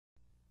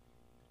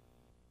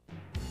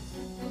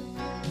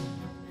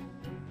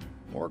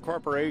Mohr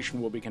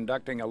Corporation will be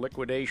conducting a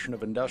liquidation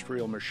of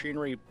industrial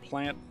machinery,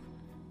 plant,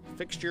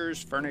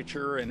 fixtures,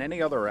 furniture, and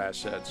any other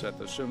assets at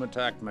the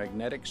Sumitok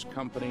Magnetics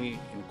Company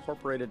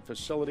Incorporated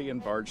facility in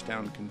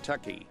Bardstown,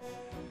 Kentucky.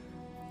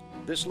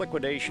 This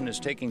liquidation is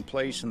taking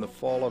place in the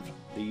fall of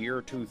the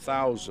year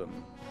 2000.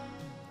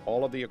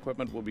 All of the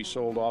equipment will be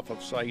sold off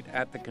of site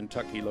at the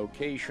Kentucky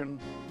location.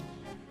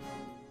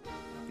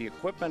 The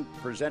equipment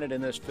presented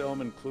in this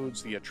film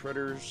includes the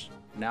attriters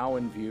now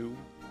in view,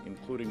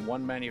 including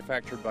one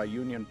manufactured by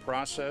Union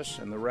Process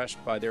and the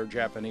rest by their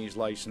Japanese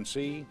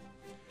licensee.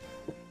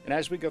 And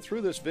as we go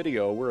through this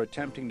video, we're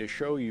attempting to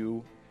show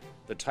you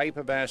the type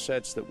of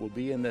assets that will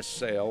be in this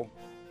sale.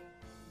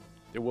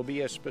 There will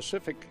be a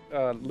specific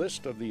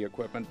list of the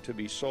equipment to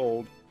be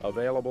sold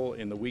available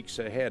in the weeks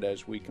ahead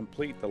as we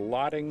complete the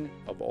lotting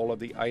of all of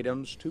the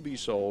items to be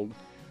sold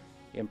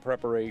in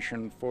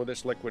preparation for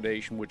this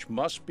liquidation, which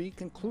must be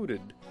concluded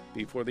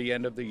before the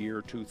end of the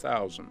year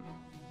 2000.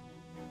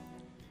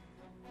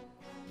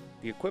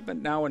 The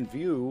equipment now in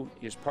view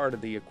is part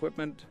of the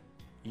equipment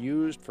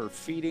used for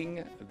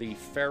feeding the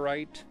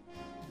ferrite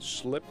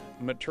slip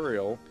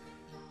material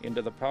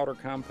into the powder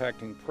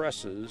compacting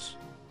presses.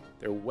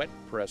 They're wet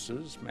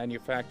presses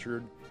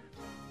manufactured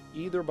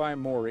either by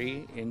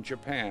Mohr in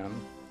Japan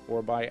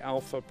or by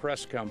Alpha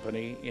Press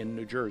Company in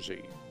New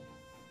Jersey.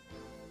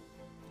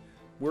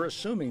 We're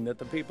assuming that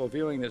the people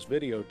viewing this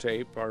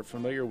videotape are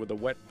familiar with the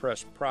wet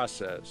press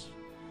process.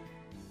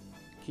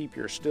 Keep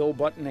your still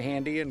button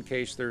handy in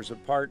case there's a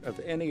part of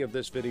any of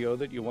this video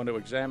that you want to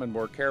examine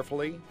more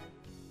carefully.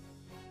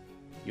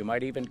 You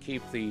might even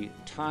keep the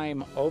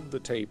time of the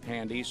tape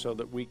handy so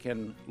that we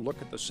can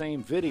look at the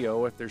same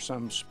video if there's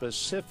some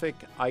specific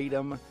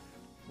item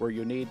where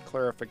you need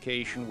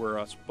clarification, where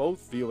us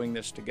both viewing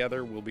this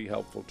together will be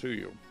helpful to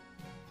you.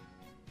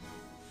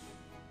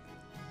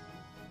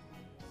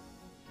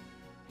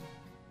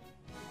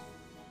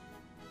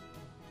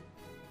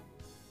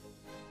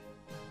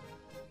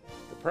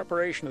 The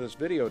preparation of this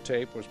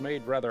videotape was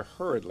made rather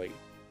hurriedly.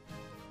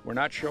 We're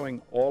not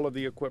showing all of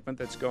the equipment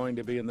that's going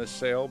to be in this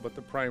sale, but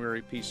the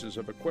primary pieces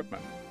of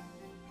equipment.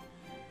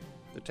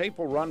 The tape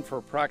will run for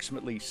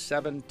approximately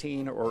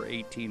 17 or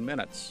 18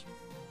 minutes.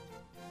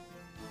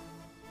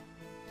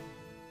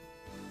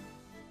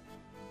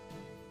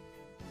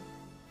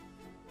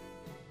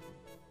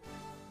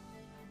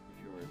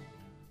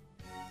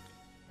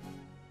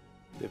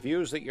 The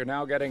views that you're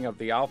now getting of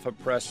the Alpha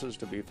presses,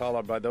 to be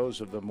followed by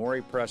those of the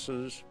Mohr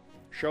presses,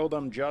 show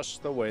them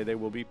just the way they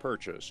will be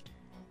purchased.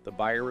 The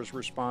buyer is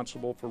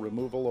responsible for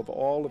removal of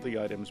all of the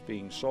items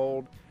being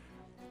sold,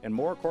 and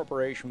Mohr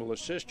Corporation will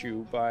assist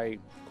you by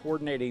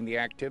coordinating the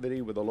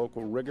activity with a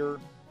local rigger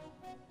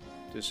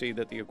to see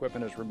that the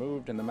equipment is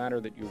removed in the manner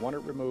that you want it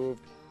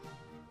removed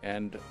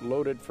and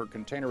loaded for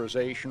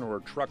containerization or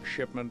truck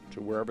shipment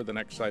to wherever the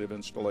next site of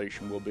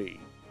installation will be.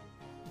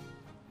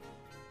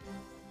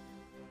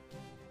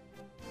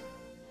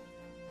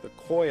 The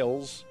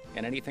coils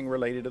and anything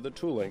related to the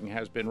tooling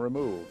has been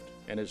removed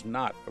and is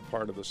not a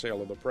part of the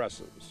sale of the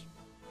presses.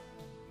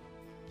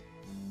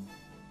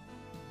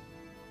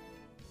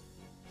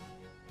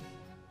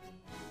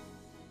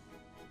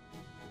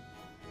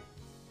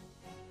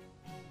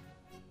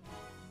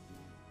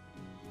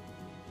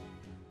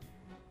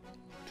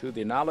 To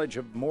the knowledge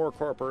of Mohr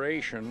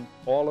Corporation,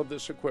 all of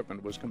this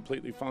equipment was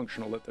completely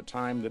functional at the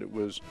time that it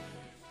was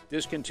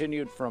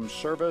discontinued from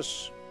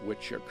service,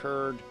 which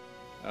occurred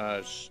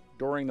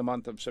during the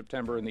month of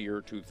September in the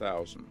year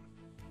 2000.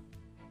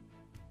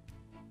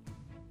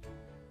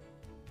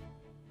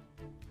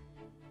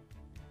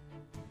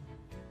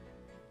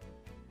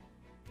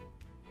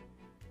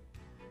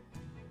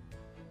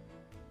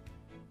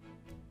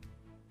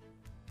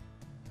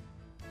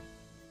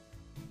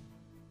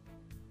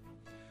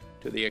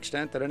 To the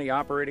extent that any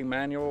operating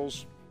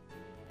manuals,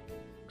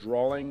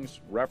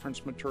 drawings,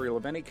 reference material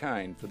of any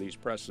kind for these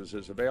presses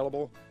is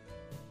available,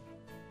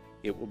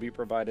 it will be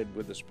provided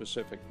with the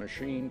specific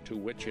machine to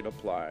which it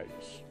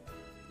applies.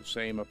 The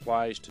same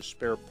applies to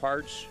spare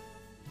parts.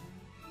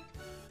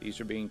 These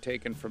are being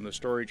taken from the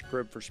storage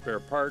crib for spare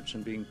parts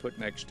and being put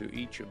next to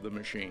each of the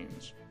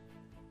machines.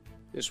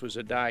 This was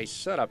a die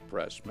setup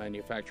press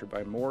manufactured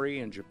by Mohr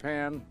in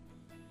Japan.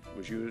 It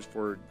was used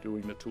for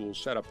doing the tool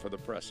setup for the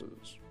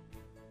presses.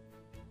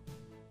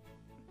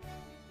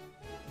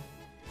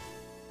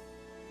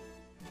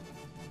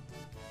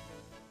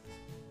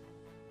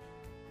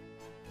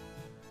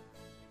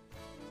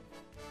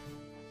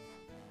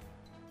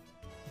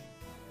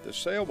 The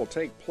sale will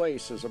take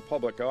place as a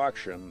public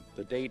auction.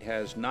 The date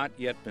has not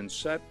yet been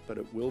set, but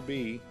it will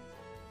be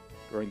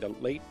during the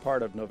late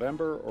part of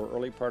November or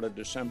early part of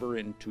December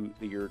into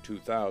the year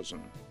 2000.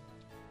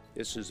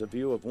 This is a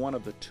view of one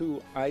of the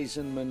two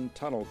Eisenman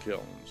tunnel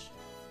kilns.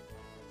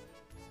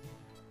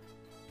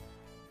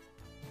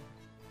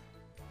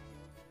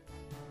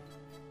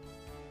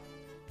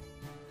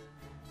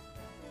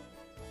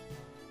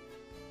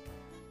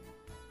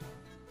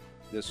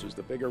 This is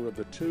the bigger of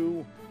the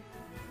two.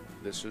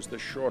 This is the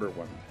shorter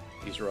one.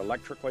 These are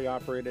electrically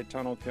operated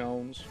tunnel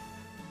kilns.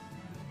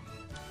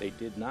 They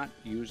did not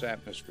use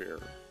atmosphere.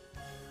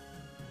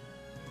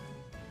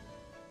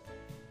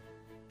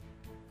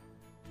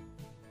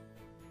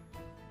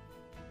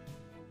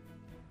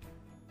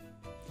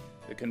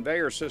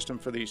 conveyor system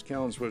for these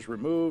kilns was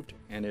removed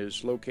and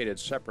is located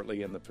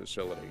separately in the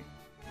facility.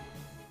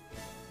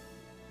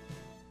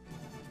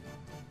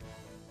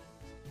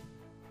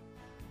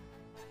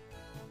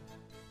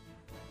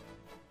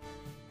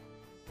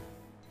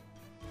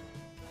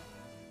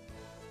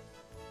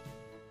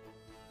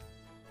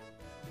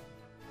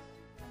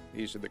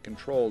 These are the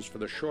controls for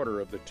the shorter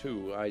of the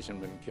two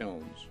Eisenman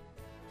kilns.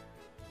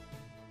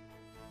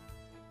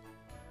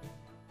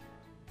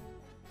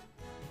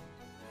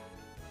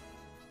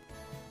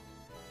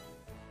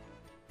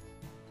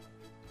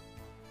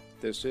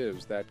 This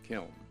is that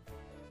kiln.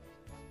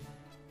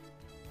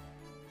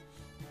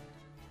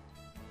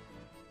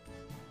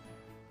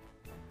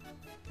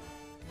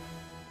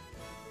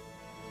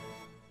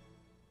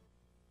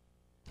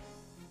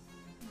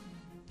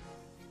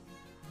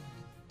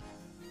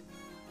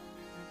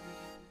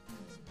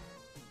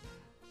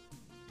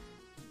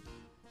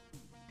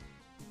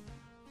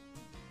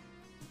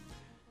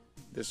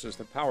 This is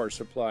the power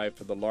supply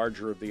for the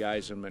larger of the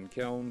Eisenman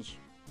kilns.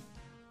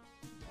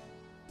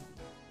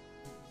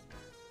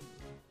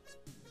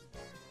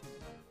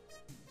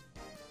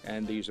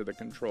 And these are the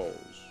controls.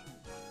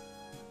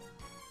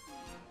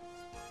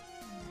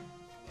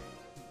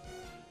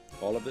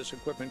 All of this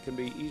equipment can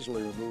be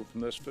easily removed from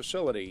this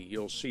facility.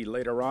 You'll see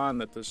later on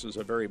that this is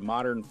a very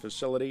modern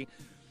facility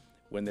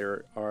when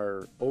there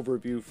are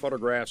overview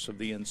photographs of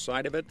the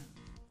inside of it,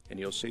 and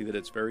you'll see that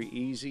it's very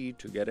easy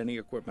to get any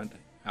equipment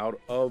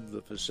out of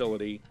the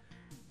facility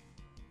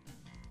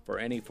for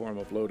any form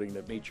of loading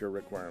that meets your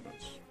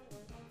requirements.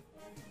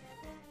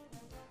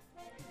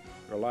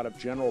 There are a lot of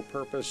general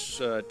purpose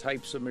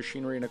types of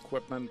machinery and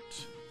equipment,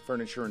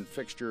 furniture and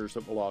fixtures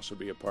that will also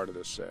be a part of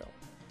this sale.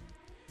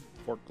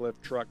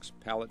 Forklift trucks,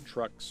 pallet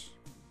trucks.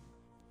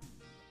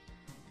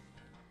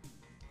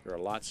 There are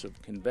lots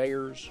of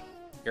conveyors,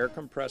 air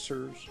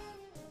compressors,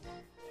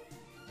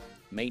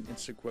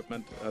 maintenance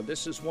equipment.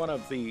 This is one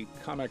of the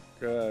comic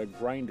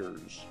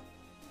grinders.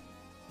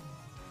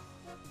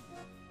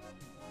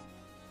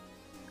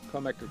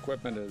 Comic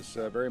equipment is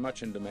very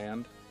much in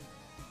demand.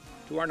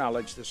 To our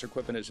knowledge, this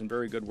equipment is in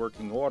very good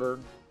working order.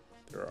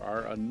 There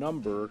are a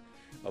number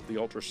of the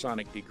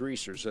ultrasonic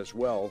degreasers as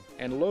well,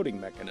 and loading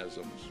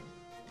mechanisms.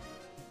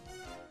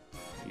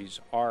 These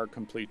are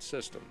complete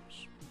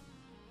systems.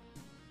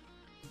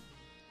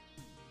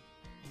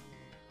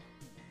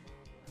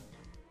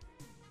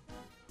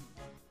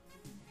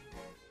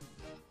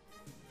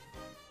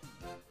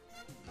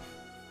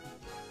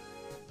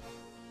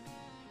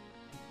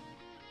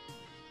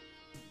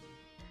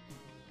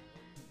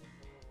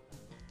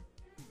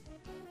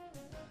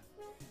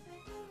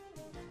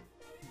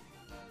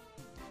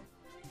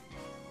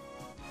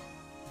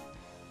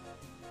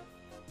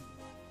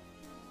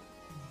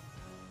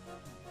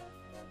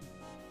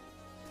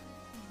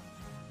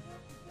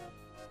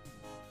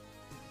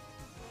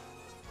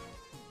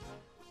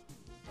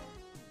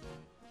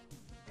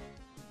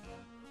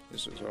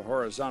 This is a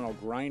horizontal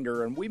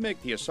grinder, and we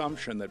make the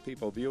assumption that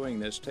people viewing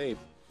this tape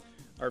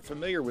are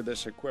familiar with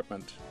this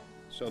equipment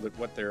so that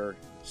what they're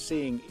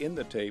seeing in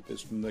the tape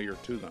is familiar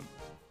to them.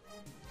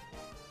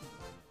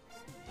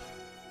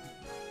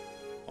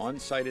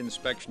 On-site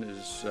inspection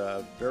is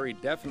very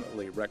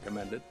definitely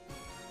recommended.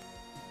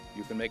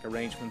 You can make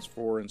arrangements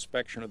for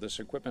inspection of this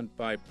equipment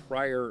by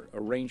prior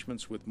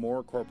arrangements with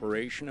Mohr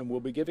Corporation, and we'll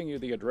be giving you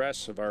the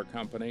address of our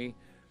company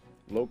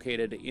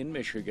located in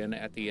Michigan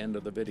at the end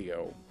of the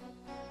video.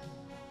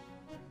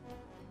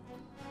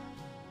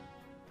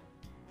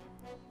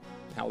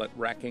 Pallet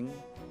racking.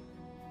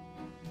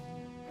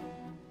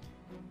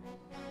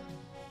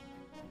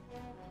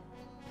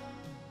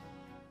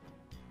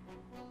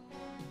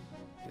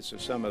 This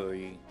is some of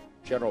the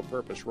general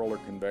purpose roller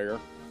conveyor.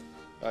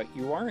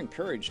 You are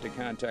encouraged to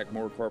contact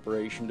Mohr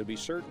Corporation to be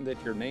certain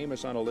that your name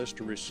is on a list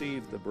to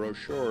receive the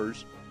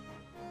brochures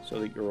so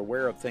that you're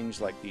aware of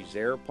things like these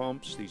air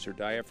pumps. These are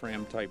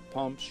diaphragm type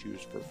pumps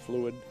used for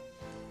fluid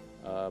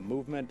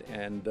movement,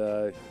 and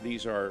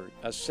these are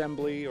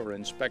assembly or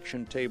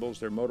inspection tables.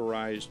 They're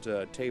motorized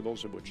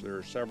tables, of which there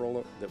are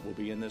several that will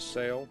be in this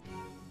sale.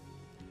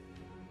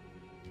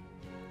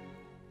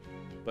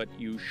 But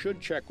you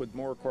should check with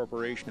Mohr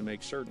Corporation to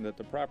make certain that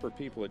the proper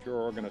people at your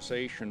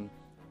organization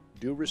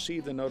do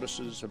receive the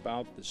notices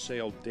about the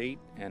sale date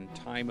and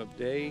time of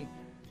day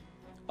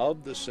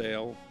of the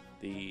sale,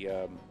 the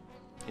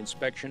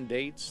inspection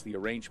dates, the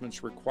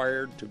arrangements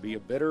required to be a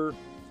bidder,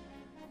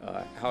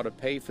 how to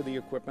pay for the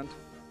equipment,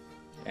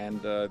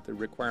 and the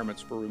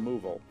requirements for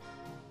removal.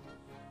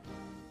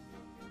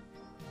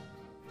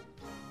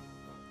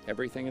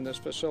 Everything in this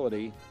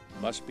facility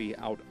must be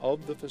out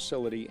of the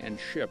facility and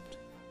shipped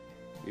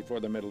before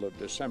the middle of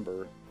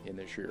December in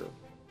this year.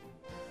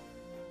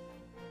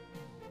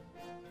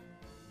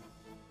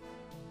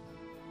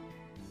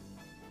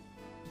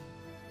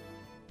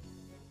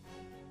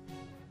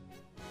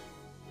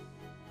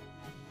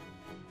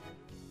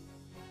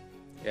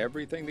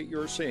 Everything that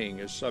you're seeing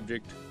is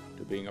subject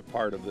to being a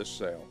part of this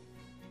sale.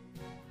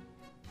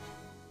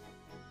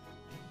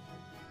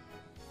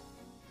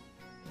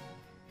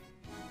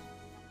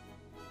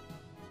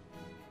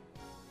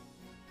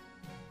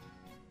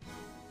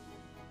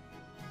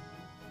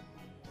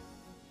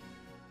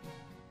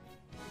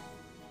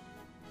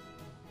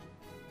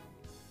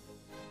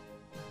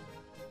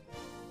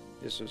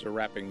 This is a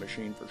wrapping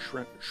machine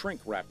for shrink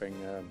wrapping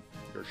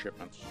your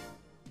shipments.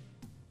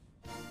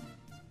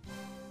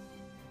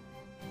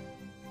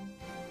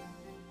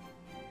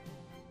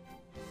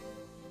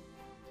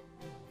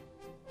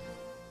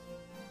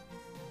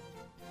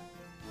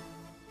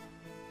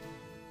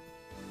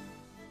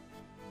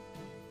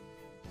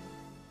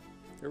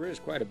 There is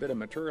quite a bit of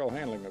material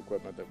handling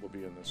equipment that will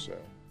be in this sale.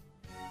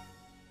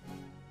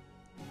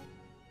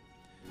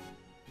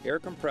 Air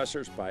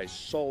compressors by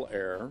Sol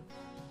Air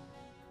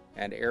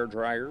and air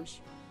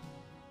dryers.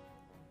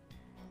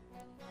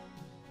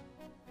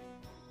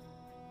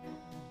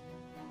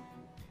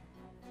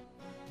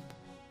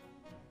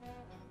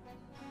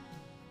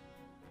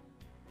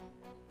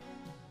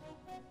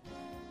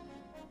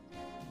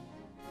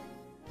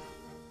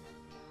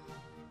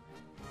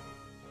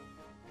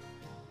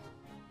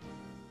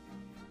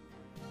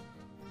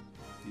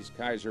 These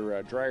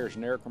Kaiser dryers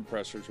and air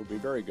compressors will be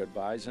very good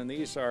buys, and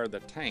these are the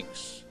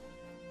tanks,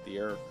 the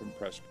air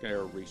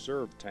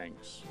reserve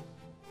tanks.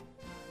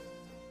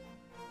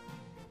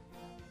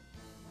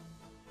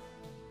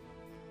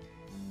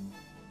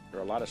 There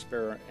are a lot of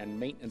spare and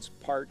maintenance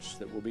parts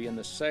that will be in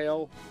the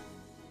sale,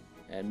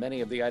 and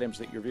many of the items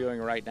that you're viewing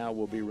right now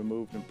will be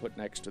removed and put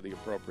next to the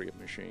appropriate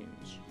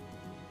machines.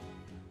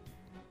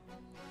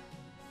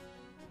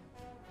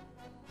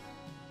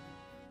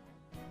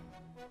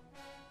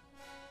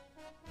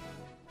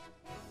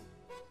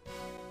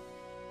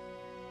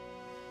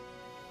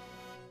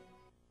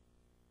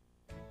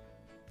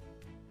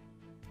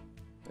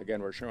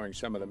 Again, we're showing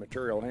some of the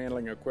material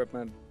handling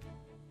equipment,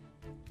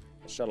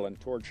 a shuttle and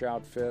torch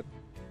outfit.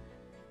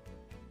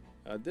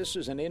 This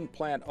is an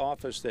in-plant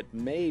office that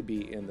may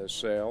be in the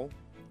sale.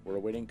 We're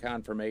awaiting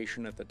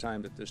confirmation at the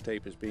time that this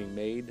tape is being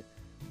made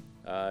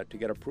to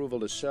get approval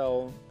to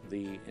sell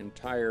the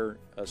entire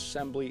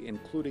assembly,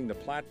 including the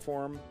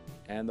platform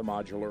and the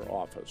modular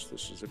office.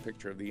 This is a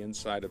picture of the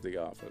inside of the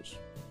office.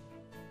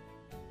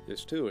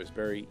 This too is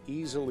very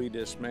easily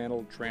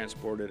dismantled,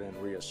 transported, and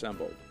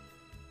reassembled.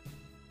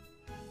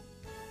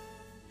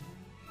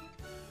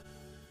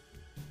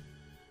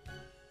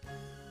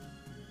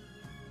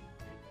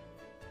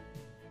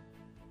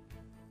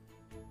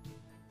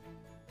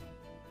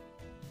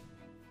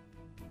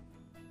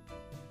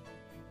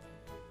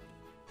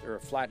 There are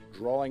flat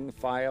drawing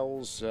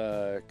files,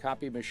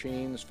 copy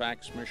machines,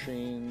 fax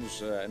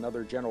machines, and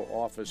other general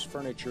office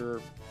furniture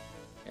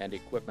and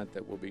equipment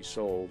that will be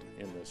sold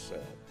in this sale.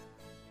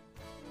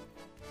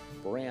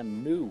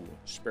 Brand new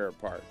spare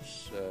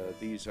parts.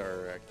 These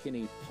are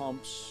Kinney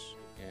pumps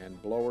and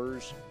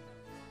blowers,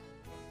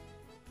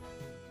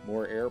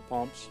 more air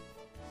pumps.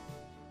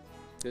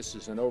 This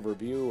is an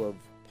overview of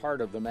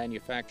part of the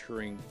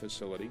manufacturing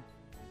facility.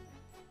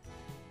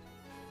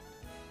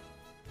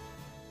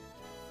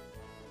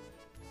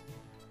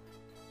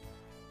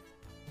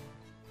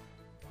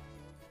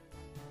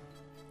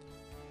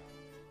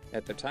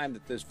 At the time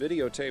that this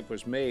videotape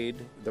was made,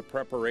 the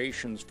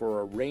preparations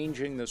for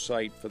arranging the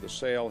site for the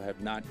sale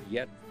have not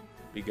yet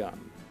begun.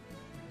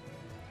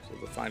 So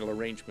the final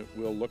arrangement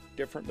will look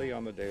differently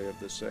on the day of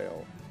the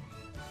sale.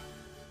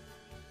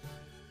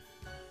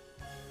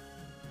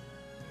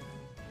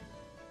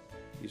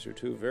 These are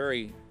two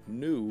very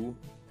new,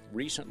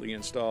 recently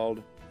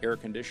installed air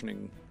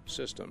conditioning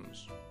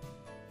systems.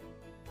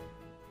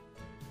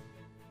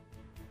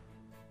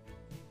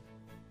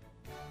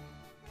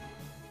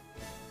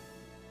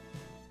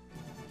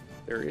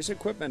 There is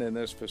equipment in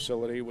this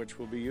facility which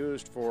will be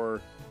used for,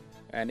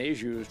 and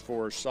is used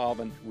for,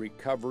 solvent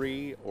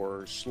recovery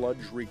or sludge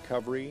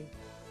recovery,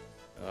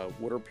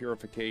 water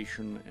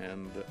purification,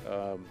 and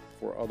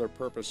for other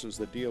purposes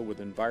that deal with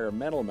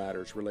environmental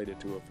matters related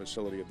to a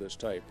facility of this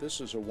type.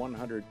 This is a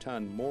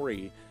 100-ton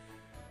Mohr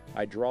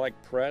hydraulic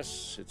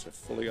press. It's a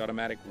fully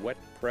automatic wet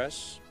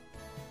press.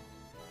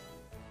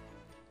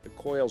 The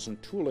coils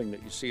and tooling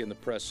that you see in the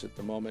press at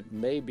the moment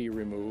may be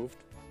removed.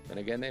 And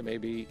again, they may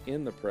be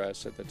in the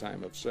press at the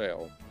time of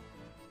sale.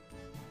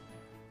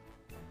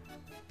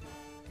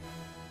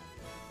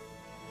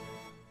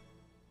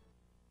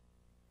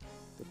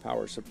 The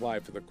power supply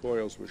for the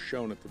coils was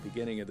shown at the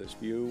beginning of this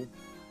view.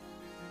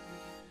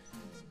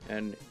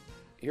 And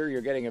here you're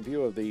getting a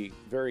view of the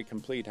very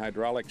complete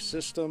hydraulic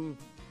system.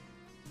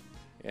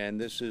 And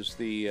this is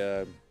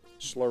the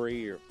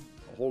slurry or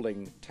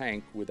holding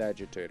tank with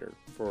agitator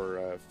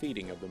for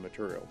feeding of the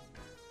material.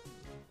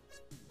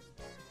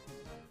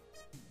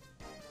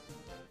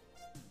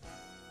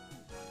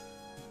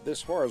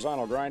 This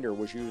horizontal grinder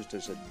was used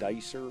as a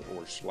dicer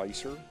or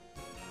slicer.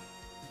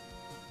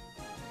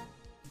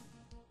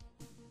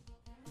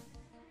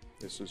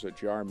 This is a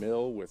jar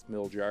mill with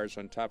mill jars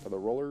on top of the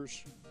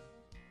rollers.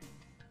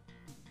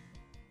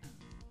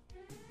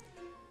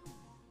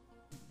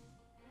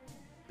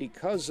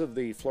 Because of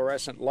the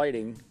fluorescent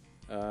lighting,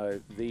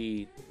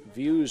 the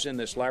views in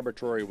this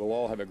laboratory will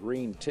all have a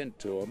green tint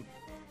to them.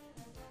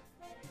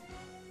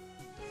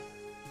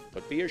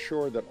 But be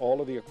assured that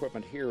all of the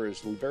equipment here is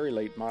very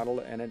late model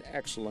and in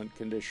excellent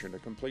condition. A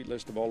complete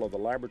list of all of the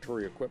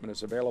laboratory equipment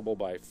is available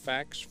by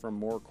fax from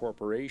Mohr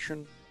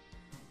Corporation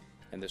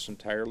and this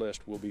entire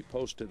list will be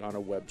posted on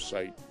a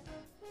website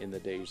in the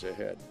days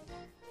ahead.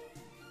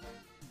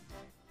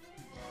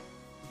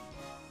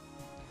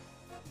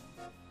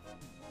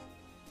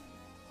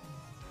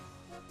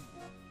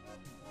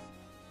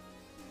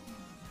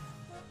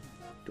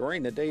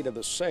 During the date of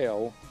the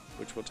sale,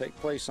 which will take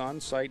place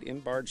on site in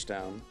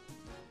Bardstown,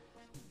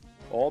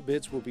 all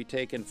bids will be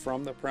taken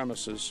from the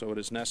premises, so it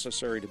is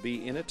necessary to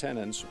be in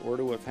attendance or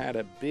to have had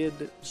a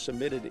bid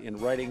submitted in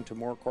writing to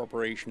Mohr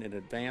Corporation in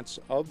advance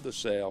of the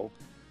sale,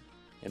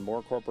 and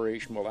Mohr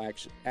Corporation will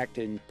act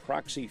in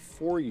proxy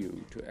for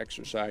you to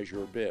exercise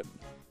your bid.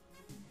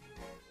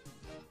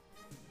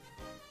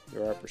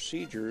 There are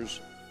procedures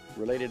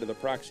related to the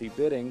proxy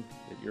bidding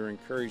that you're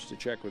encouraged to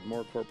check with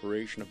Mohr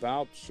Corporation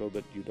about so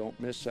that you don't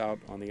miss out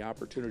on the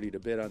opportunity to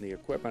bid on the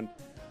equipment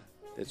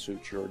that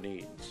suits your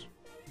needs.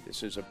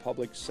 This is a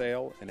public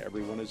sale and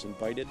everyone is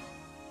invited,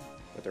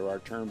 but there are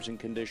terms and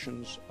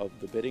conditions of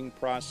the bidding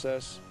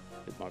process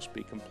that must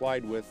be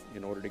complied with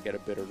in order to get a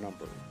bidder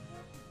number.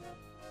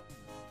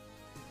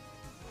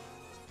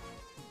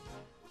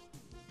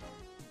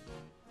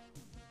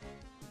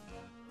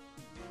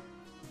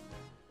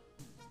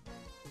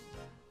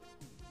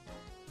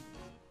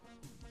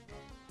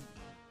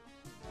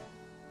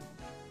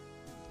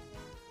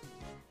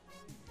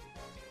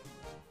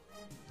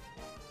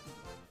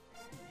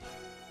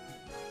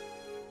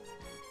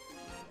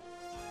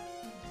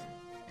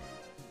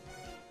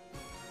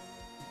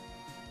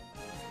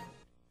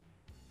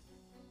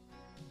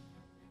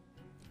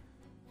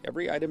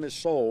 Every item is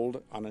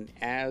sold on an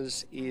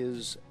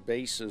as-is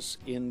basis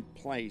in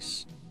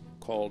place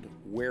called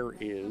where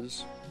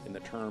is in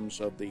the terms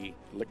of the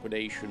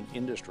liquidation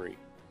industry.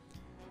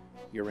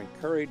 You're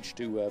encouraged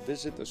to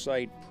visit the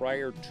site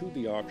prior to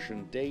the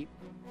auction date.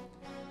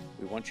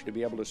 We want you to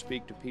be able to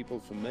speak to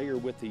people familiar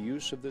with the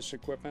use of this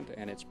equipment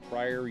and its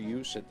prior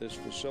use at this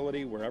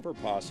facility wherever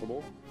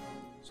possible,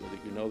 so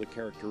that you know the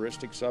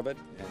characteristics of it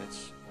and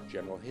its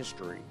general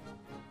history.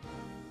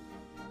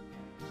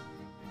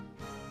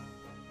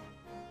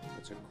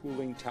 It's a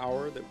cooling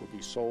tower that will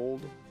be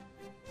sold.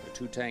 The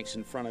 2 tanks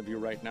in front of you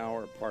right now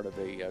are part of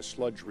a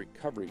sludge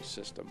recovery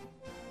system.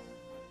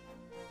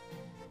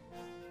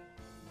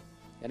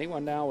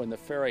 Anyone now in the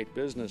ferrite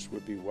business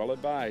would be well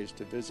advised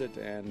to visit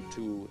and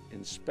to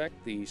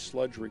inspect the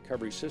sludge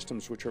recovery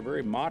systems, which are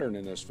very modern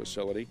in this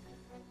facility,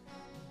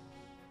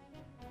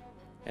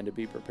 and to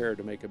be prepared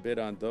to make a bid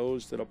on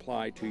those that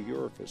apply to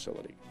your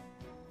facility.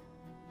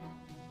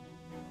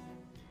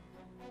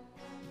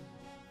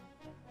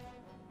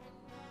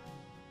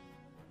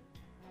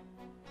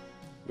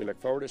 We look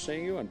forward to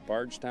seeing you in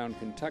Bardstown,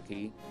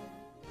 Kentucky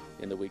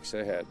in the weeks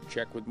ahead.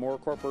 Check with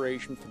Mohr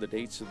Corporation for the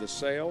dates of the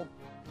sale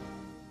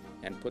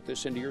and put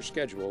this into your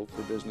schedule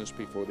for business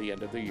before the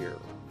end of the year.